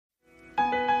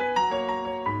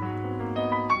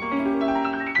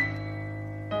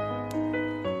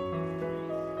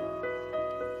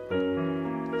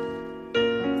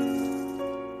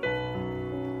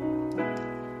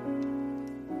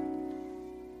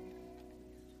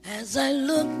As I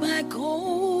look back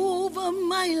over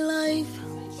my life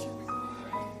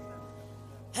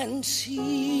and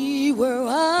see where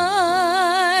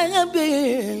I have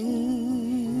been,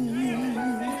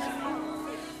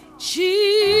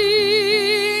 Jesus,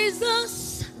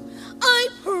 I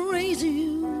praise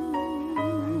you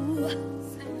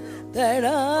that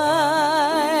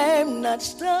I'm not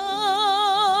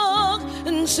stuck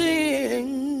in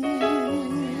sin.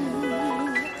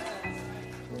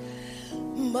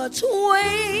 But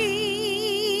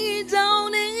way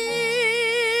down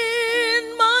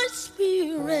in my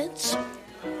spirit,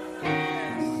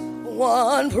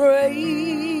 one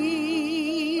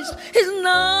praise is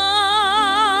not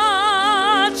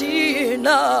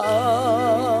enough.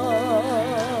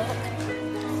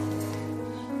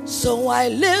 So I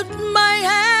lift my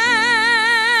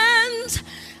hands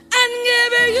and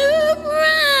give you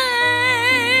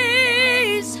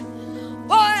praise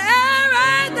for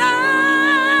everything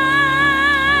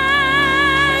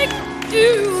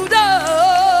you done.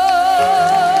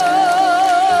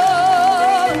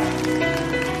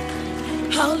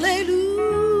 Hallelujah,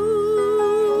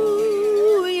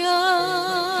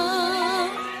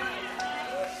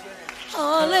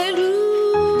 hallelujah,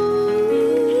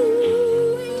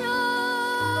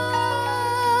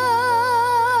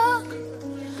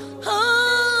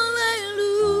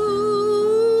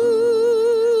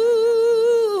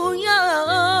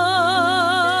 hallelujah,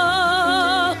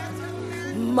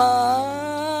 my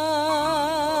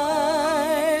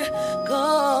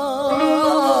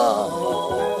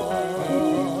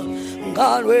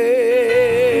God reigns.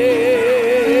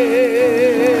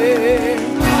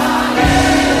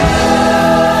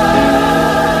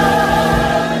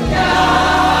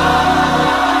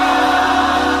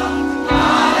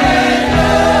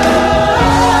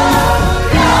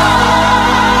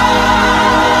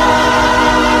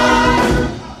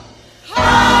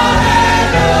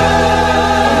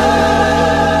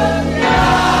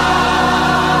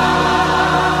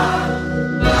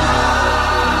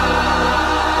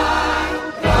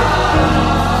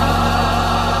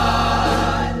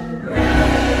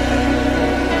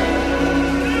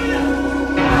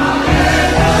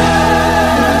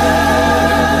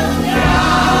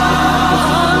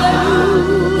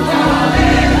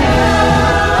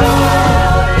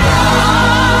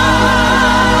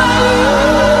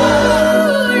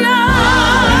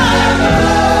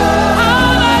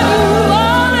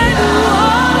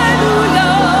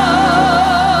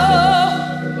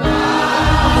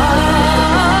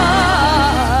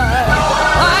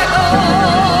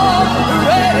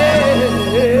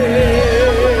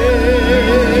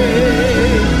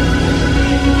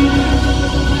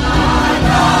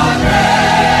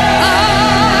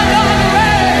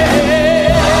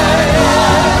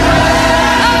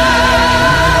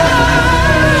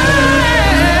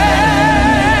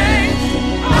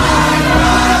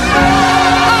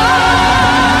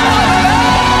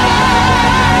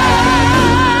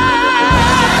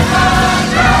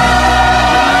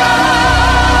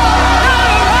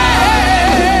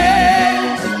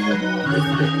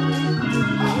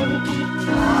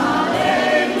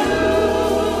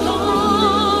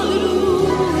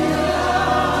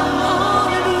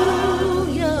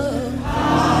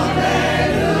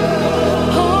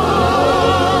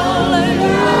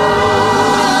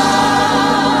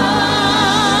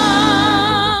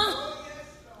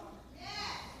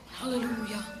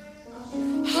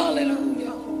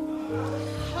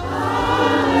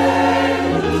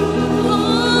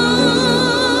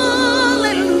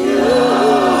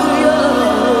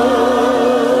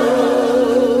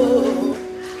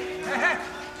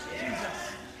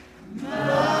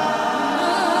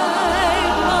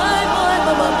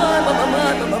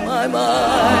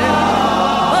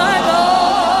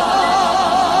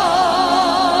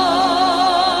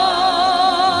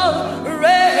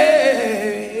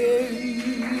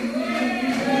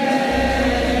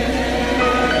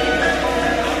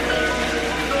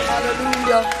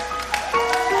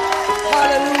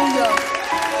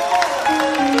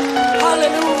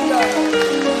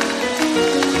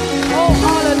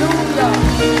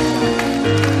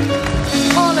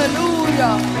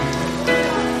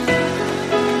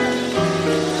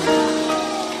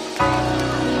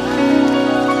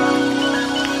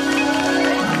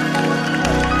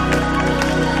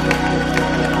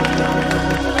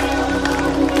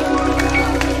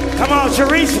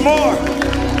 Sharice Moore.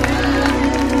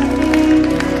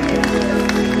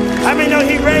 How many know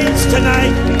he reigns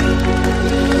tonight?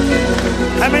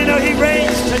 How many know he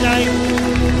reigns tonight?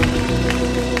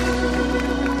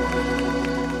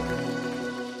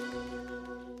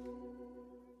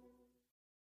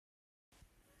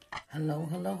 Hello,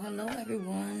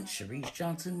 everyone. Sharice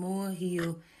Johnson Moore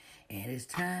here. And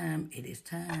it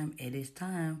is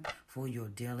time for your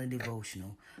daily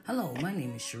devotional. Hello, my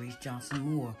name is Sharice Johnson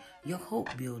Moore, your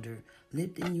hope builder,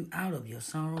 lifting you out of your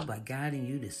sorrow by guiding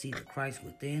you to see the Christ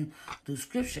within through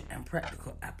scripture and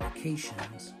practical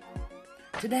applications.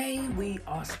 Today we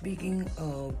are speaking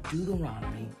of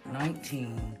Deuteronomy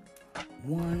 19,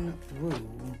 1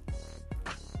 through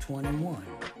 21.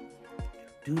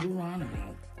 Deuteronomy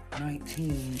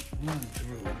 19, 1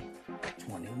 through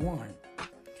 21.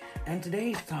 And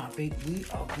today's topic, we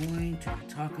are going to be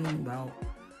talking about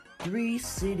 3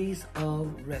 cities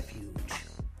of refuge.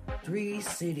 3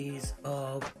 cities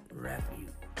of refuge.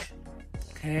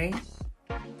 Okay?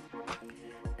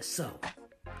 So,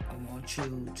 I want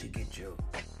you to get your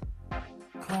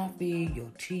coffee,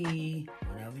 your tea,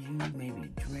 whatever you maybe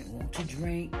want to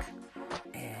drink,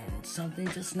 and something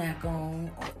to snack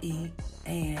on or eat,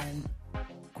 and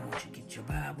I want you to get your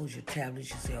Bibles, your tablets,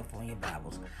 your cell phone, your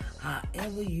Bibles,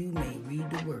 however you may read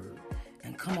the word.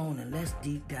 And come on and let's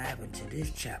deep dive into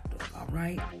this chapter, all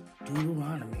right?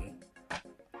 Deuteronomy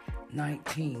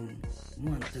 19,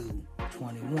 1 through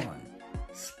 21.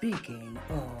 Speaking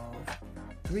of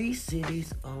 3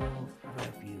 cities of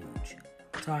refuge.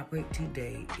 Topic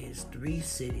today is 3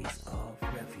 cities of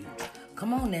refuge.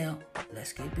 Come on now,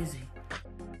 let's get busy.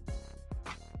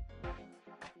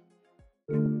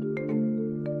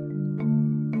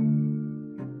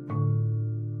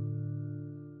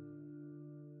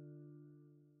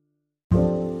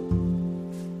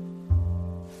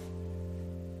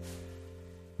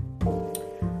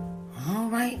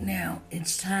 Now,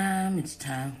 it's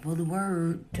time for the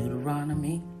word,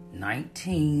 Deuteronomy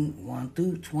 19, 1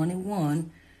 through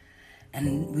 21,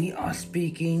 and we are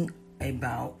speaking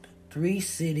about 3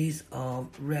 cities of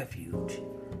refuge,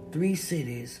 3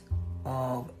 cities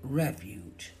of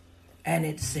refuge, and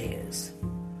it says,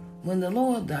 when the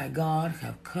Lord thy God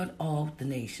have cut off the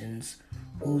nations,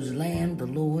 whose land the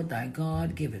Lord thy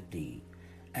God giveth thee,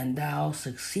 and thou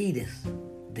succeedest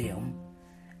them,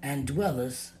 and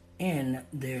dwellest in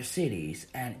their cities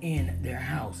and in their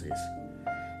houses.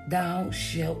 Thou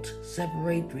shalt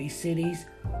separate 3 cities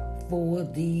for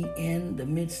thee in the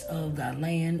midst of thy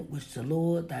land, which the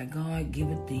Lord thy God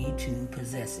giveth thee to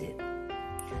possess it.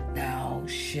 Thou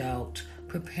shalt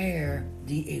prepare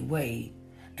thee a way,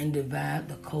 and divide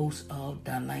the coast of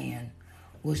thy land,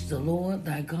 which the Lord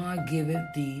thy God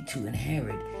giveth thee to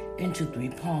inherit, into 3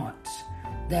 parts,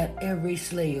 that every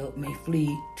slayer may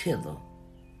flee thither.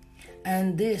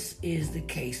 And this is the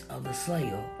case of the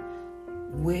slayer,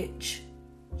 which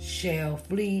shall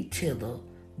flee thither,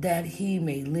 that he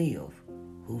may live.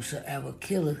 Whosoever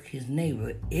killeth his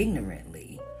neighbor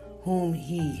ignorantly, whom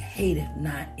he hateth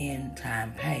not in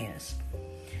time past,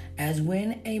 as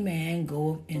when a man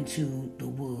goeth into the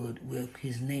wood with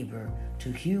his neighbor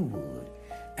to hew wood,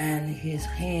 and his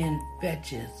hand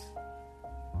fetcheth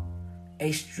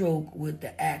a stroke with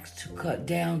the axe to cut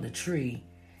down the tree,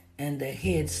 and the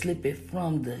head slippeth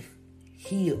from the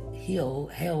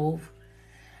helve,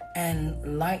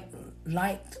 and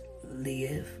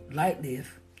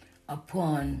lighteth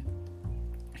upon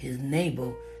his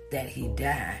neighbor that he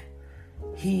die.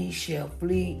 He shall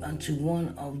flee unto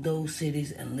one of those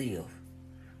cities and live.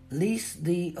 Lest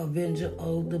the avenger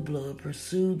of the blood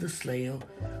pursue the slayer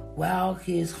while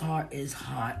his heart is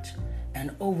hot,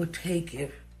 and overtake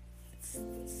him,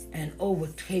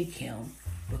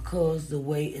 because the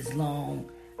way is long,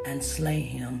 and slay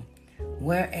him,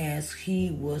 whereas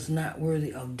he was not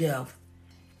worthy of death,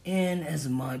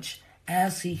 inasmuch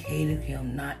as he hated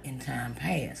him not in time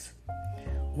past.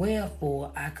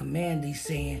 Wherefore I command thee,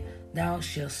 saying, thou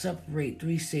shalt separate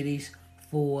 3 cities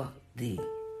for thee.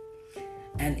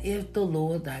 And if the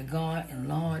Lord thy God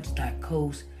enlarge thy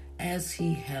coast, as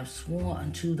he hath sworn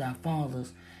unto thy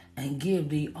fathers, and give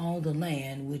thee all the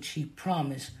land which he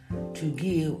promised to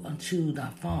give unto thy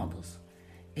fathers,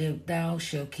 if thou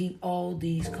shalt keep all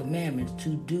these commandments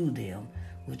to do them,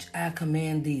 which I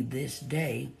command thee this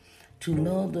day, to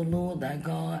love the Lord thy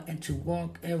God, and to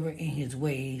walk ever in his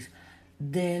ways,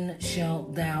 then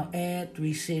shalt thou add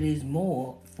 3 cities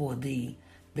more for thee,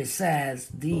 besides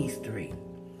these 3,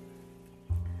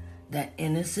 that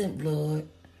innocent blood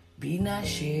be not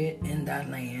shed in thy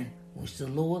land, which the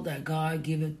Lord thy God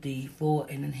giveth thee for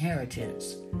an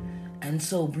inheritance, and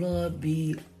so blood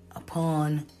be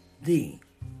upon thee.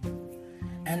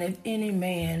 And if any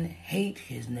man hate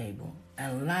his neighbor,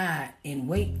 and lie in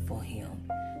wait for him,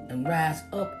 and rise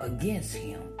up against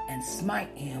him, and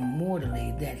smite him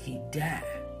mortally that he die,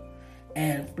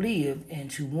 and fleeth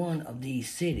into one of these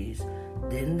cities,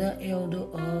 then the elder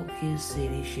of his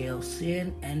city shall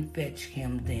send and fetch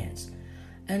him thence,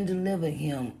 and deliver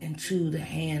him into the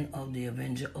hand of the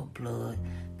avenger of blood,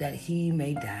 that he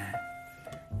may die.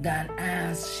 Thine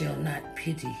eyes shall not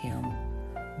pity him,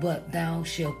 but thou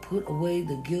shalt put away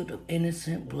the guilt of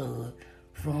innocent blood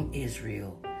from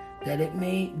Israel, that it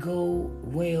may go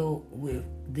well with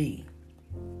thee.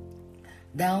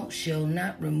 Thou shalt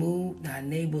not remove thy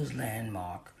neighbor's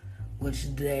landmark,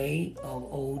 which they of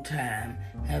old time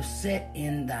have set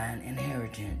in thine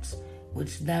inheritance,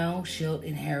 which thou shalt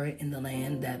inherit in the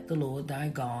land that the Lord thy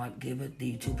God giveth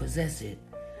thee to possess it.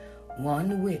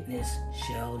 One witness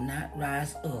shall not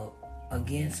rise up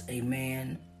against a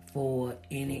man for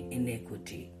any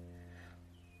iniquity,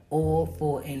 or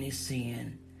for any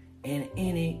sin, in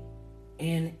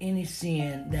any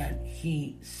sin that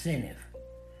he sinneth.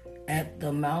 At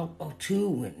the mouth of 2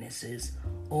 witnesses,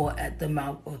 or at the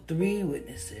mouth of 3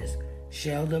 witnesses,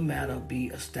 shall the matter be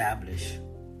established.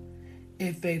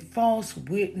 If a false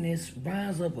witness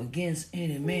rise up against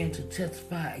any man to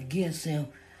testify against him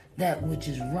that which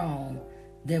is wrong,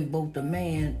 then both the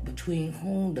man between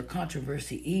whom the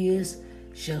controversy is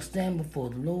shall stand before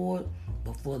the Lord,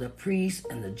 before the priests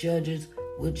and the judges,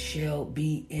 which shall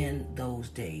be in those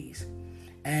days.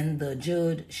 And the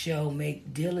judge shall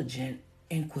make diligent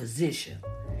inquisition.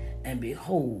 And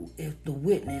behold, if the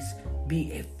witness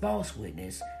be a false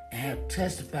witness, and have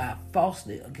testified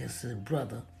falsely against his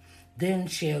brother, then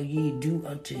shall ye do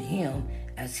unto him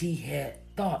as he had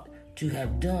thought to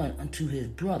have done unto his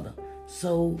brother.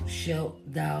 So shalt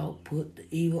thou put the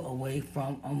evil away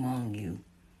from among you.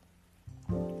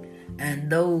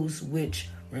 And those which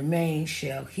remain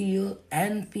shall hear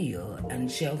and fear,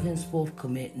 and shall henceforth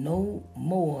commit no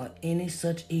more any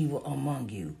such evil among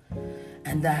you.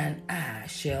 And thine eye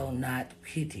shall not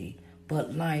pity,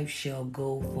 but life shall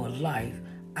go for life,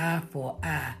 eye for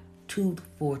eye, tooth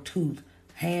for tooth,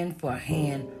 hand for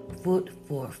hand, foot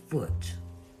for foot.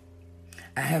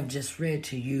 I have just read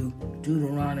to you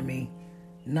Deuteronomy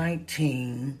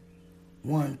 19,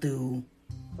 1 through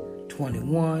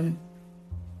 21.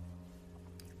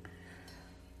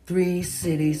 3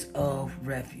 cities of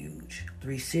refuge.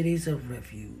 3 cities of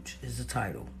refuge is the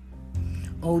title.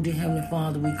 Oh, dear Heavenly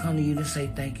Father, we come to you to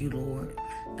say thank you, Lord.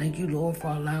 Thank you, Lord, for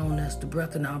allowing us the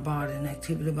breath in our body and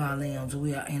activity of our limbs.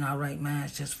 We are in our right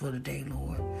minds just for the day,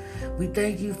 Lord. We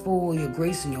thank you for your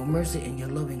grace and your mercy and your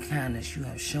loving kindness you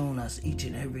have shown us each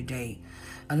and every day,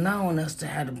 allowing us to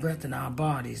have the breath in our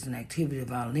bodies and activity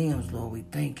of our limbs, Lord. We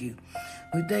thank you.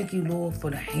 We thank you, Lord, for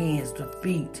the hands, the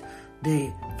feet,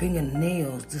 the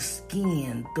fingernails, the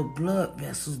skin, the blood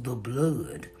vessels, the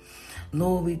blood.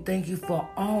 Lord, we thank you for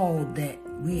all that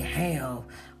we have,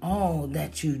 all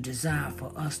that you desire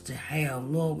for us to have.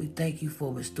 Lord, we thank you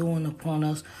for bestowing upon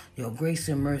us your grace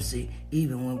and mercy,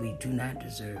 even when we do not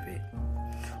deserve it.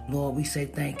 Lord, we say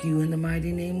thank you in the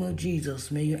mighty name of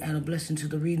Jesus. May you add a blessing to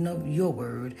the reading of your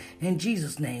word. In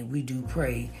Jesus' name we do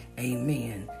pray.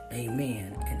 Amen,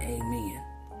 amen, and amen.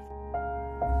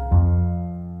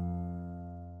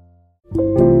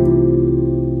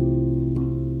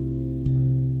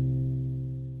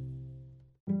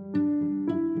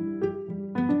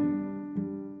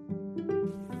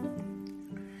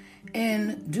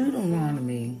 In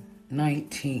Deuteronomy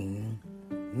 19,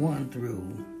 1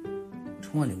 through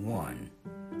 21,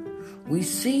 we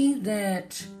see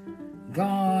that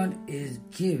God is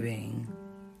giving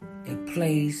a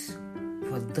place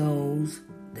for those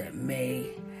that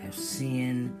may have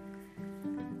sinned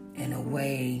in a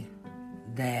way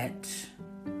that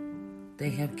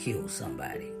they have killed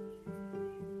somebody.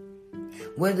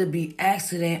 Whether it be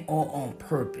accident or on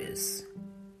purpose,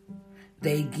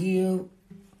 they give.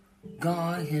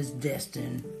 God has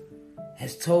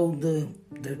told the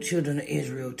children of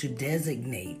Israel to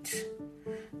designate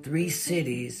 3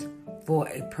 cities for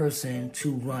a person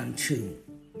to run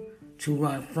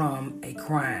from a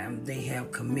crime they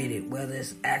have committed, whether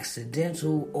it's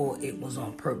accidental or it was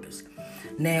on purpose.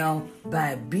 Now,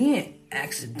 by being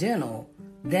accidental,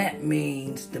 that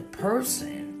means the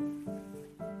person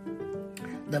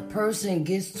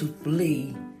gets to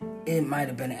flee. It might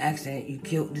have been an accident. You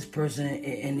killed this person,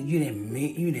 and you didn't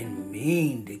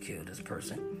mean to kill this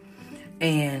person.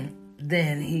 And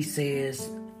then he says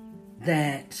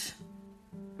that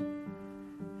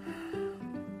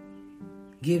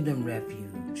give them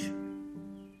refuge,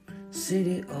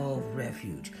 city of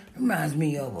refuge. Reminds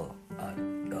me of a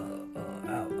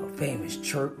famous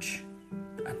church.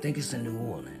 I think it's in New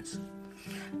Orleans,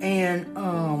 and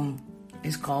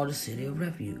it's called the City of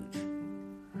Refuge.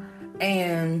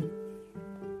 And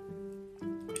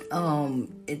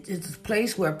it's a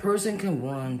place where a person can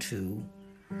run to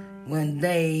when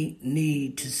they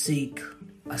need to seek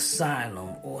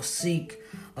asylum or seek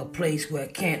a place where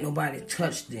can't nobody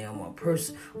touch them, or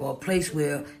a place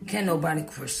where can't nobody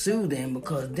pursue them,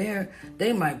 because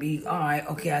they might be, all right,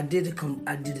 okay, I did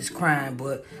this crime,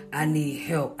 but I need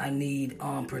help, I need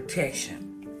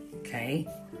protection, okay,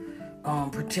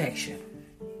 protection.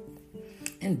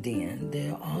 And then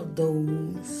there are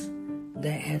those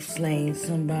that have slain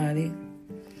somebody,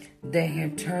 that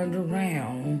have turned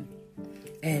around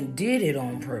and did it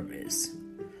on purpose,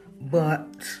 but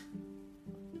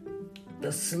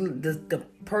the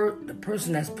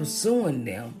person that's pursuing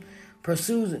them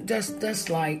pursues. That's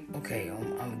like, okay,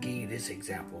 I'm gonna give you this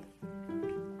example.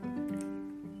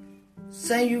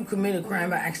 Say you commit a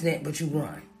crime by accident, but you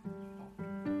run,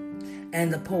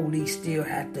 and the police still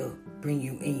have to bring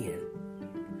you in,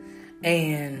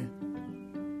 and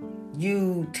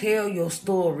you tell your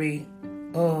story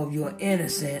of your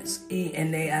innocence,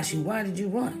 and they ask you, why did you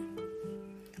run?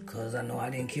 Because I know I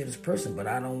didn't kill this person, but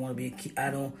I don't want to be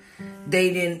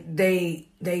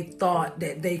they thought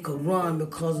that they could run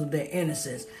because of their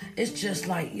innocence. It's just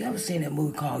like, you ever seen that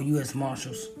movie called U.S.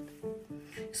 Marshals?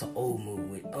 It's an old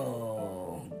movie.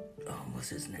 What's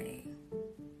his name?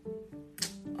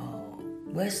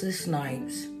 Wesley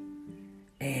Snipes,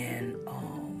 and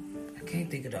I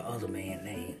can't think of the other man's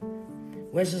name.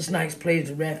 Wesley Snipes plays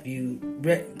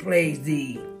plays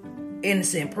the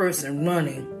innocent person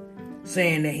running,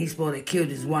 saying that he's supposed to kill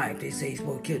his wife. They say he's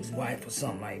supposed to kill his wife or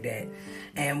something like that.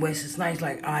 And Wesley Snipes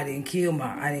like, I didn't kill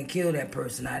that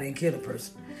person. I didn't kill the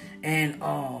person. And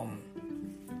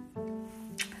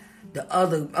the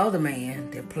other man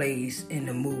that plays in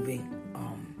the movie, I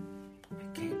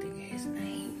can't think of his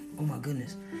name. Oh my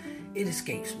goodness, it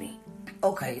escapes me.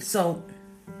 Okay, so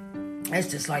it's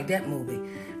just like that movie.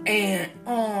 And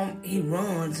he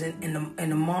runs, and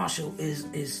the marshal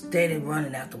is steady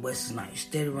running after Wesley Snipes,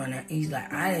 steady running. He's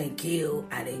like, I didn't kill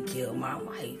my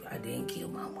wife. I didn't kill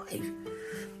my wife.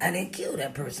 I didn't kill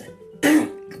that person.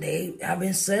 I've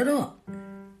been set up.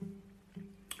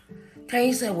 Okay,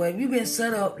 he said, well, if you've been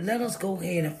set up, let us go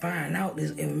ahead and find out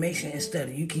this information instead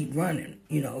of you keep running.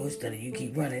 Instead of you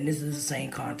keep running. This is the same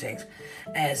context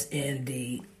as in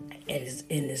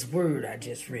this word I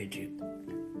just read you.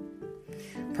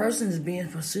 Person is being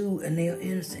pursued and they are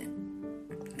innocent,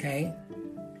 okay?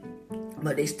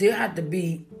 But they still have to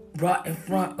be brought in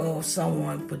front of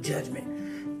someone for judgment.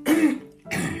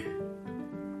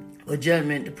 For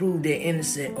judgment to prove they're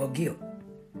innocent or guilt.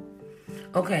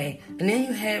 Okay, and then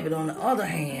you have it on the other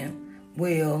hand,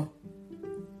 well,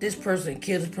 this person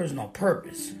killed this person on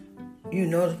purpose.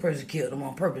 This person killed them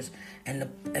on purpose, and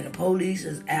the police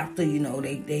is after,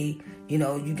 they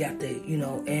you got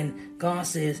to, and God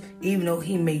says, even though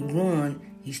he may run,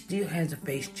 he still has to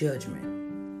face judgment.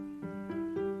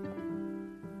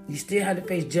 You still have to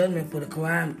face judgment for the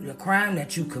crime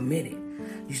that you committed.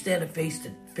 You still have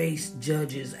to face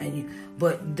judges,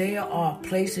 but there are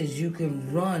places you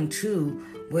can run to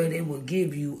where they will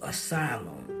give you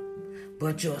asylum.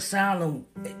 But your asylum,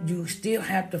 you still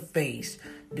have to face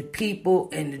the people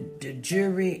and the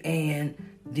jury and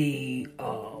the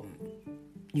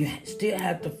you still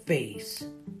have to face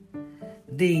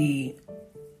the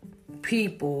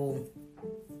people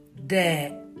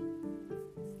that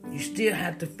you still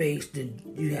have to face.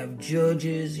 You have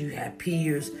judges, you have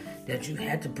peers that you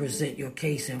have to present your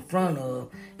case in front of,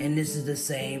 and this is the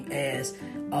same as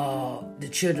the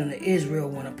children of Israel.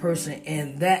 When a person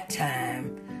in that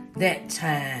time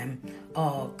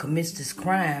commits this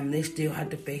crime, they still have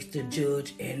to face the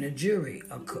judge and the jury,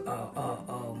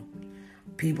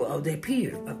 people of their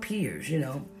peers,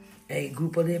 a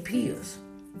group of their peers,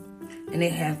 and they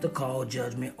have to call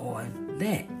judgment on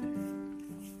that.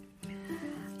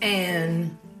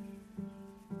 And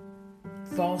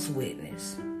false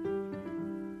witness.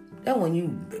 That when you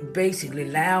basically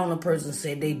lie on a person and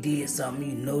say they did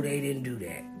something, they didn't do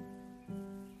that.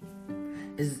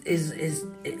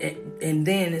 And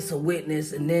then it's a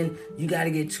witness, and then you got to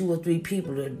get 2 or 3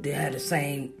 people to have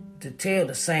to tell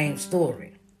the same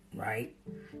story, right?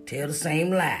 Tell the same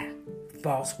lie.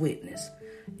 False witness.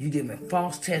 You giving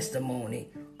false testimony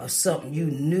of something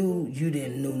you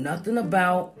didn't know nothing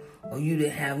about, or you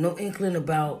didn't have no inkling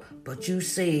about, but you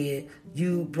said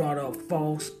you brought up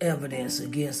false evidence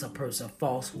against a person,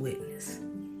 false witness.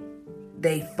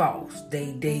 They false.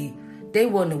 They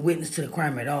wasn't a witness to the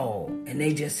crime at all, and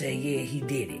they just said, yeah, he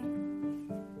did it.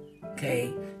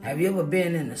 Okay? Have you ever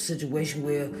been in a situation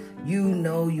where you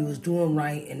was doing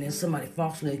right, and then somebody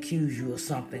falsely accused you of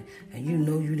something, and you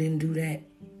didn't do that?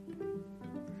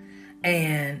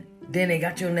 And then they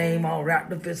got your name all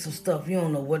wrapped up in some stuff. You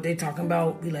don't know what they talking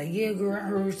about. Be like, yeah, girl, I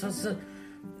heard such.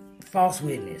 False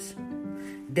witness.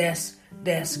 That's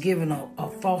giving a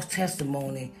false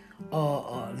testimony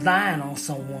lying on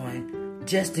someone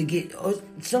just to get, or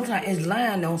sometimes it's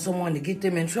lying on someone to get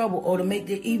them in trouble or to make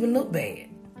them even look bad.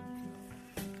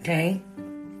 Okay?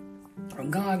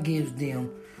 God gives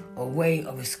them a way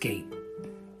of escape.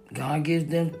 God gives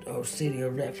them a city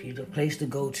of refuge, a place to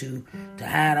go to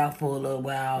hide out for a little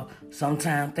while.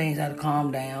 Sometimes things have to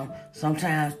calm down.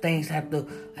 Sometimes things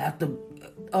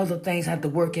other things have to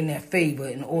work in their favor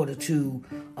in order to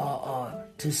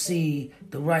see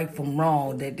the right from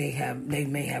wrong that they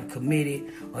may have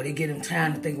committed, or they get them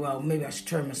time to think, well, maybe I should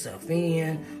turn myself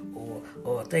in,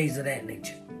 or things of that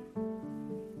nature.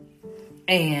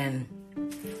 And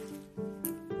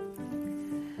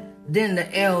then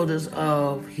the elders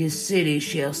of his city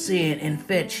shall send and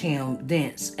fetch him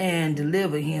thence, and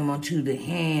deliver him unto the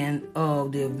hand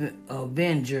of the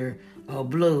avenger of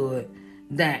blood,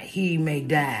 that he may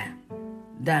die.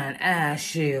 Thine eyes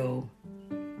shall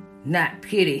not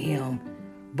pity him,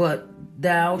 but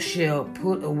thou shalt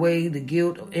put away the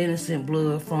guilt of innocent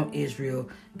blood from Israel,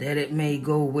 that it may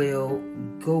go well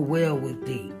with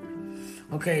thee.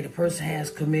 Okay, the person has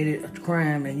committed a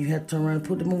crime, and you have to turn around and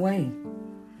put them away.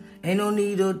 Ain't no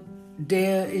need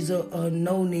there is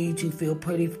no need to feel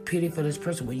pity for this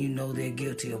person when you know they're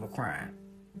guilty of a crime.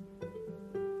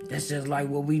 That's just like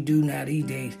what we do now these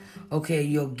days. Okay,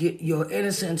 you're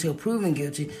innocent until proven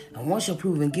guilty, and once you're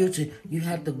proven guilty, you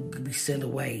have to be sent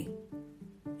away.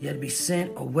 You have to be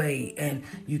sent away, and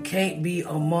you can't be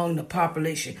among the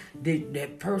population.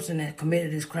 That person that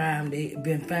committed this crime, they've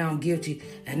been found guilty,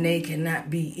 and they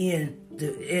cannot be in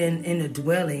the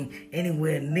dwelling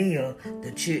anywhere near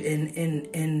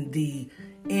in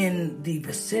the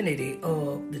vicinity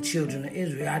of the children of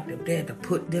Israel. They had to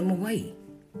put them away.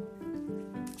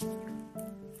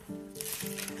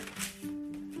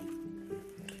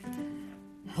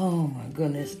 Oh my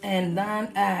goodness. And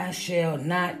thine eye shall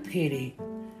not pity,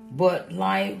 but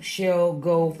life shall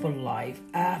go for life,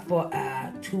 eye for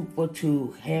eye, tooth for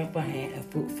tooth, hand for hand, and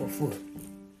foot for foot.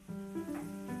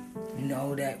 You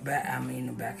know that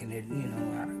back in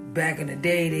the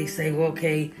day they say, well,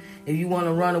 okay, if you want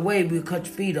to run away, we'll cut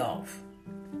your feet off.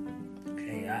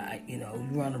 Okay, you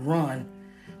want to run,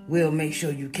 we'll make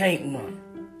sure you can't run.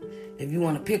 If you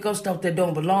want to pick up stuff that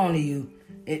don't belong to you,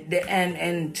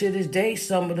 and to this day,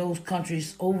 some of those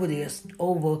countries over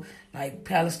like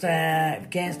Palestine,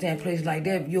 Afghanistan, places like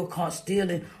that, if you're caught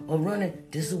stealing or running,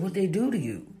 this is what they do to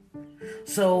you.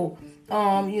 So,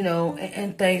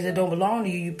 and things that don't belong to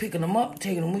you, you picking them up,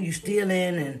 taking them with you,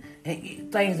 stealing,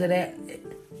 and things of that.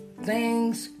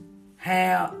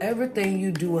 Everything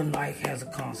you do in life has a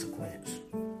consequence.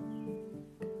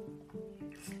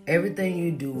 Everything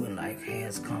you do in life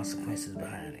has consequences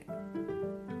behind it,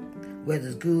 whether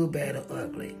it's good, bad, or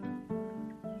ugly.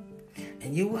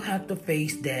 And you will have to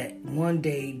face that one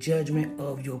day judgment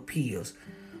of your peers.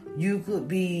 You could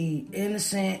be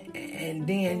innocent, and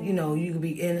then, you could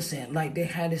be innocent. Like they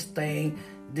had this thing,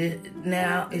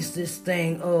 now it's this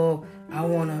thing of,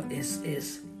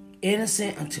 it's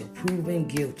innocent until proven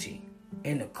guilty.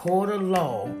 In the court of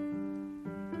law,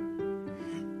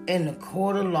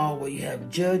 where you have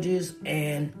judges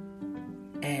and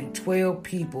 12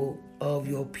 people of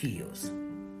your peers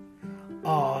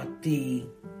are the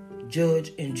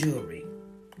judge and jury.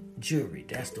 Jury,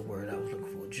 that's the word I was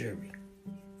looking for, jury.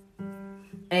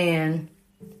 And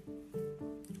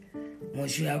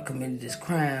once you have committed this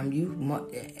crime, you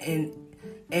must, and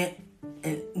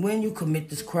when you commit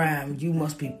this crime, you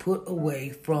must be put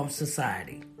away from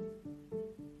society.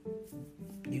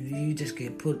 You just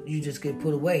get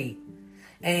put away,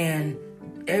 and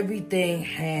everything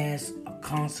has a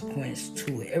consequence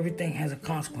to it. Everything has a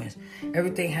consequence.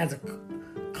 Everything has a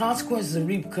consequences and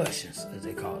repercussions, as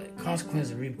they call it.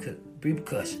 Consequences and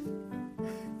repercussions.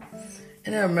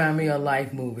 And that reminds me of a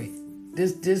Life movie.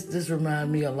 This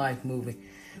reminds me of a Life movie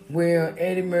where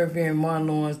Eddie Murphy and Martin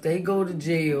Lawrence, they go to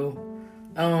jail.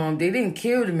 They didn't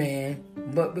kill the man,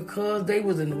 but because they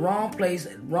was in the wrong place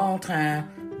at the wrong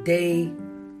time, they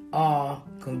are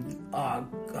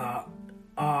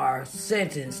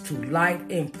sentenced to life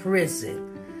in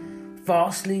prison,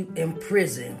 falsely in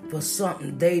prison for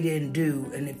something they didn't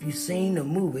do. And if you've seen the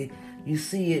movie, you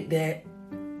see it that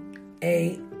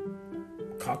a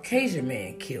Caucasian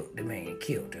man killed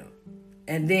him.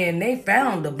 And then they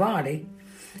found the body,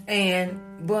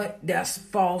 but that's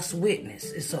false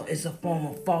witness. It's a form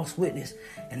of false witness,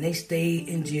 and they stayed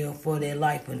in jail for their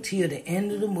life until the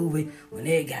end of the movie, when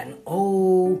they had gotten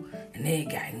old and they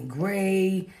had gotten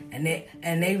gray, and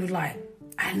they was like,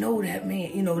 I know that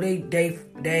man.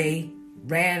 They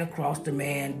ran across the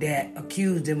man that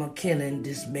accused them of killing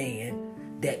this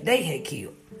man that they had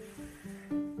killed,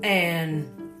 and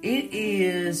It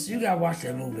is. You gotta watch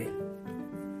that movie.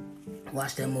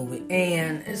 Watch that movie,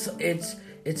 and it's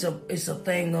a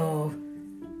thing of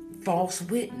false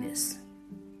witness.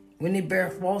 When they bear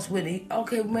false witness,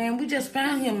 okay, man, we just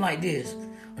found him like this.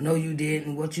 I know you did,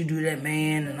 and what you do to that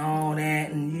man, and all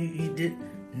that, and you did.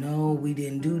 No, we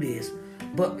didn't do this,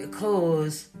 but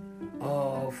because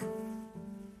of,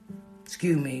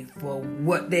 for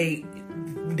what they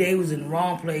was in the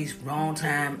wrong place, wrong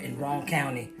time, in wrong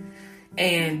county.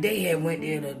 And they had went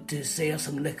there to sell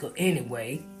some liquor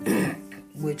anyway,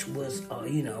 which was,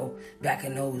 back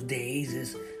in those days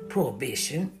is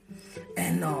prohibition.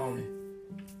 And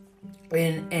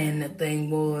the thing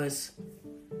was,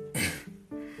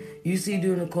 you see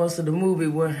during the course of the movie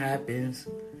what happens.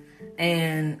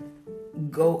 And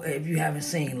go, if you haven't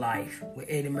seen Life with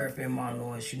Eddie Murphy and Martin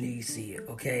Lawrence, you need to see it,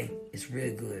 okay? It's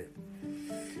really good.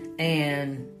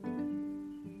 And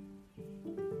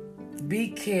be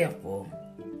careful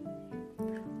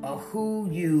of who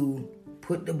you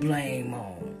put the blame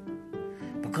on,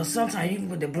 because sometimes you can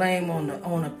put the blame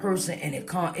on a person and it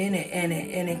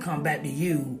come back to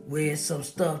you, where it's some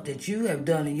stuff that you have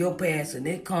done in your past and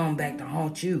it come back to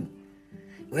haunt you.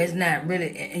 Where it's not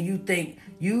really, and you think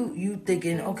you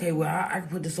thinking, okay, well I can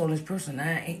put this on this person.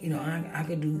 I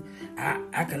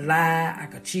could lie, I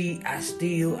could cheat, I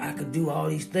steal, I could do all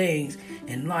these things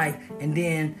in life, and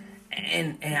then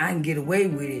and I can get away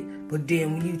with it. But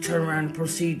then when you turn around and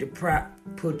proceed to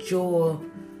put your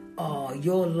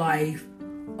life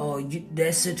or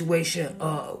that situation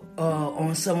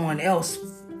on someone else,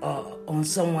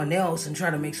 and try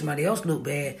to make somebody else look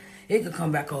bad, it could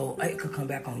come back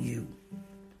on you.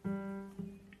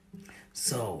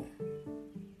 So,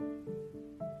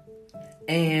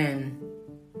 and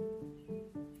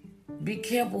be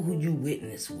careful who you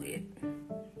witness with.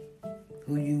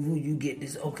 Who you get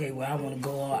this, okay, well, I want to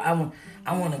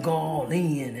go all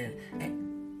in,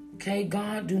 and okay,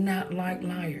 God do not like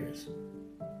liars.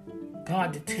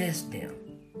 God detests them.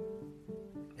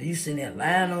 You sitting there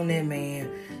lying on that man,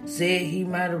 said he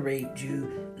might have raped you,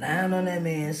 lying on that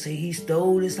man, say he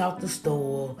stole this off the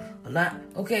store,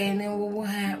 okay, and then what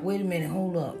happened? Wait a minute,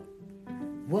 hold up.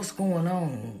 What's going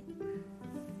on?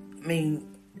 I mean,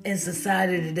 in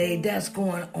society today, that's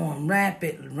going on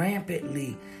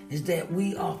rampantly, is that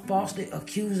we are falsely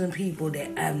accusing people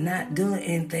that have not done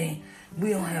anything.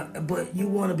 We don't have, but you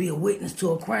want to be a witness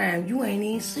to a crime you ain't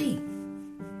even see.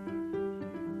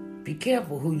 Be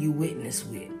careful who you witness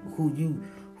with, who you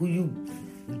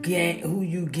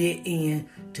get in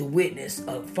to witness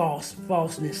a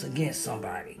falseness against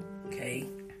somebody. Okay,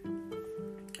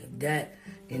 that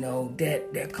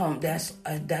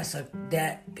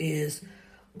is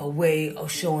a way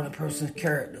of showing a person's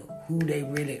character, who they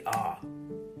really are.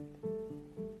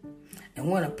 And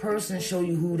when a person show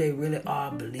you who they really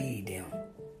are, believe them.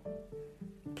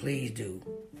 Please do.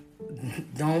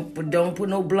 Don't put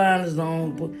no blinders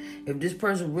on. If this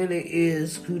person really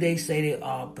is who they say they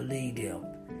are, believe them.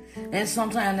 And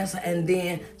sometimes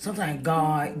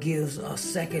God gives us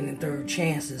second and third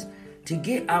chances to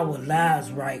get our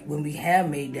lives right when we have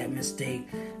made that mistake.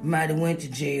 You might have went to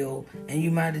jail, and you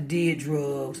might have did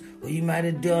drugs, or you might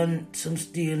have done some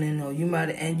stealing, or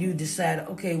you decided,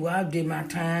 okay, well, I did my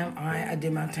time. All right, I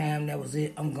did my time. That was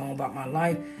it. I'm going about my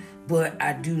life. But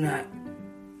I do not,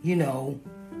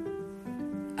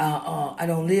 I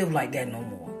don't live like that no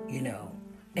more,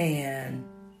 And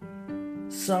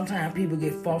sometimes people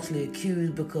get falsely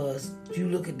accused because you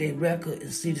look at their record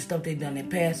and see the stuff they've done in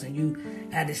the past, and you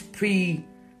have this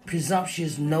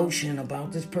presumptuous notion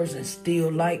about this person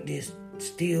still like this,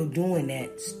 still doing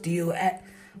that,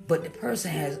 but the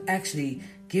person has actually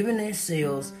given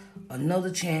themselves another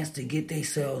chance to get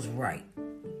themselves right.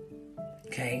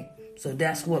 Okay? So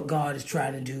that's what God is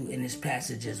trying to do in this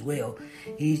passage as well.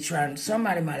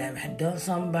 Somebody might have done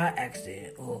something by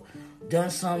accident, or done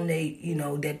something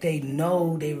that they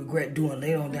know they regret doing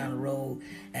later on down the road,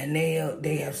 and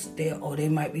they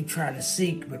might be trying to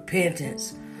seek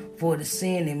repentance for the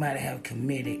sin they might have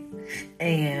committed,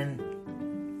 and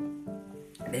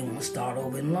they want to start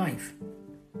over in life.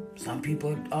 Some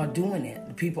people are doing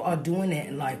it. People are doing that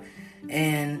in life,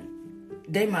 and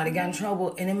they might have gotten in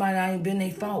trouble, and it might not even been their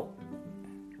fault.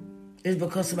 It's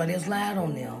because somebody else lied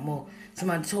on them, or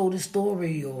somebody told a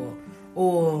story,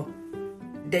 or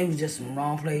they was just in the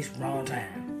wrong place, wrong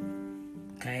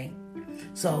time. Okay?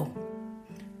 So,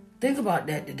 think about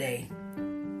that today.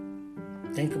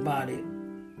 Think about it.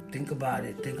 Think about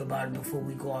it before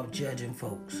we go off judging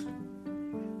folks.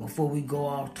 Before we go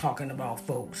off talking about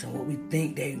folks and what we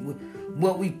think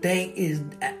is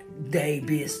their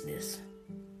business.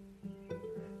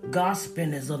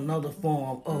 Gossiping is another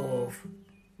form of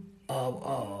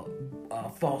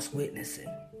of false witnessing,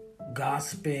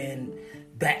 gossiping,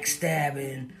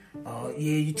 backstabbing.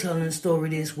 You telling the story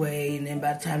this way, and then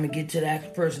by the time you get to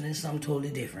that person, it's something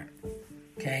totally different.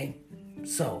 Okay?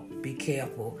 So, be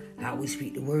careful how we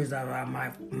speak the words out of our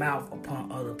mouth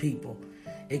upon other people.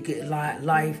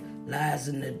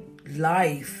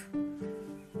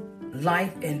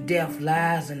 Life and death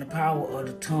lies in the power of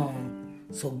the tongue.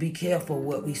 So be careful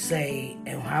what we say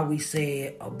and how we say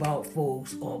it about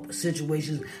folks or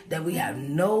situations that we have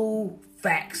no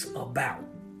facts about.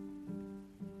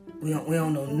 We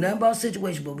don't know nothing about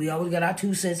situations, but we always got our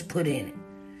 2 cents put in it.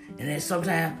 And then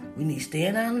sometimes we need to stay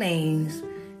in our lanes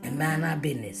and mind our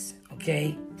business,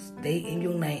 okay? Stay in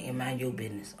your lane and mind your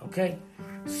business, okay?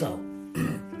 So,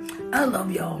 I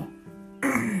love y'all.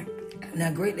 And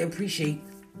I greatly appreciate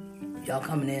y'all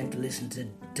coming in to listen to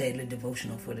Daily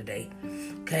Devotional for today.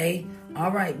 Okay?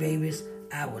 All right, babies.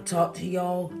 I will talk to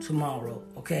y'all tomorrow.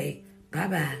 Okay?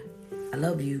 Bye-bye. I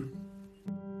love you.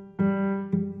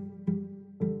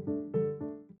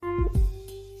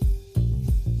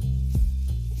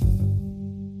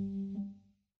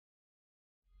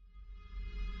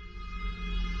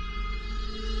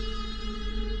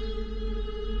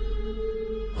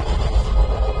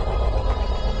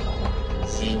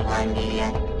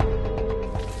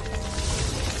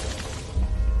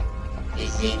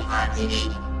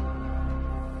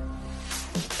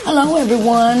 Hello,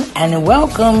 everyone, and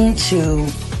welcome to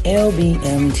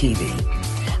LBM TV.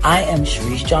 I am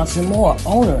Sharice Johnson Moore,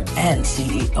 owner and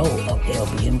CEO of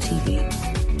LBM TV.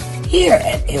 Here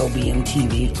at LBM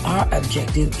TV, our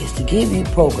objective is to give you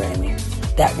programming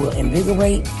that will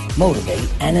invigorate, motivate,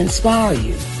 and inspire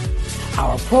you.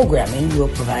 Our programming will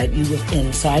provide you with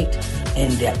insight,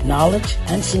 in-depth knowledge,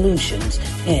 and solutions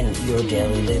in your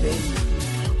daily living.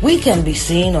 We can be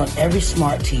seen on every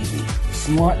smart TV,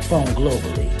 smartphone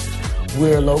globally.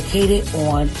 We're located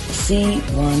on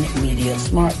C1 Media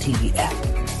Smart TV app,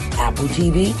 Apple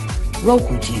TV,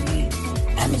 Roku TV,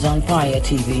 Amazon Fire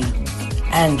TV,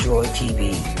 Android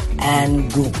TV,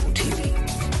 and Google TV.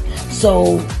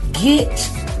 So get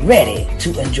ready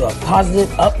to enjoy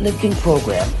positive, uplifting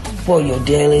program for your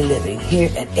daily living here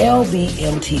at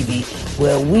LBM TV,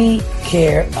 where we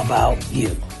care about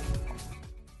you.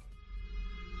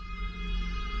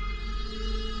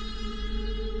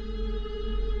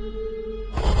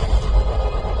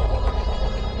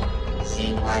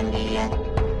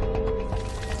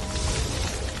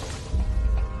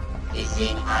 Is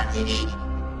it on TV?